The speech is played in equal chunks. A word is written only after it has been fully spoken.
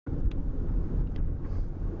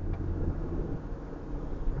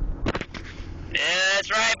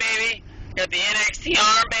Got the NXT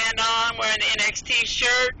armband on, wearing the NXT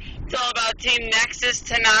shirt. It's all about Team Nexus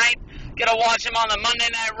tonight. Gonna watch them on the Monday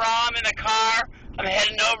Night Raw. I'm in the car. I'm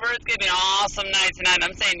heading over. It's gonna be an awesome night tonight.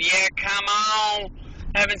 I'm saying, yeah, come on.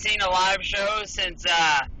 Haven't seen a live show since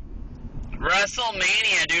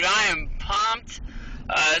WrestleMania, dude. I am pumped.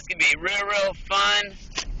 It's gonna be real fun.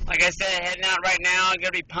 Like I said, heading out right now. I'm gonna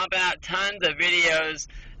be pumping out tons of videos.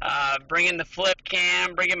 Bringing the flip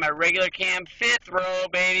cam, bringing my regular cam, 5th row,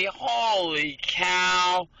 baby. Holy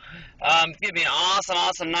cow. It's going to be an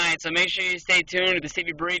awesome night. So make sure you stay tuned to the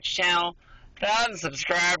Stevie Breach channel. 1,000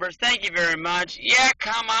 subscribers. Thank you very much. Yeah,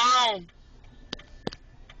 come on.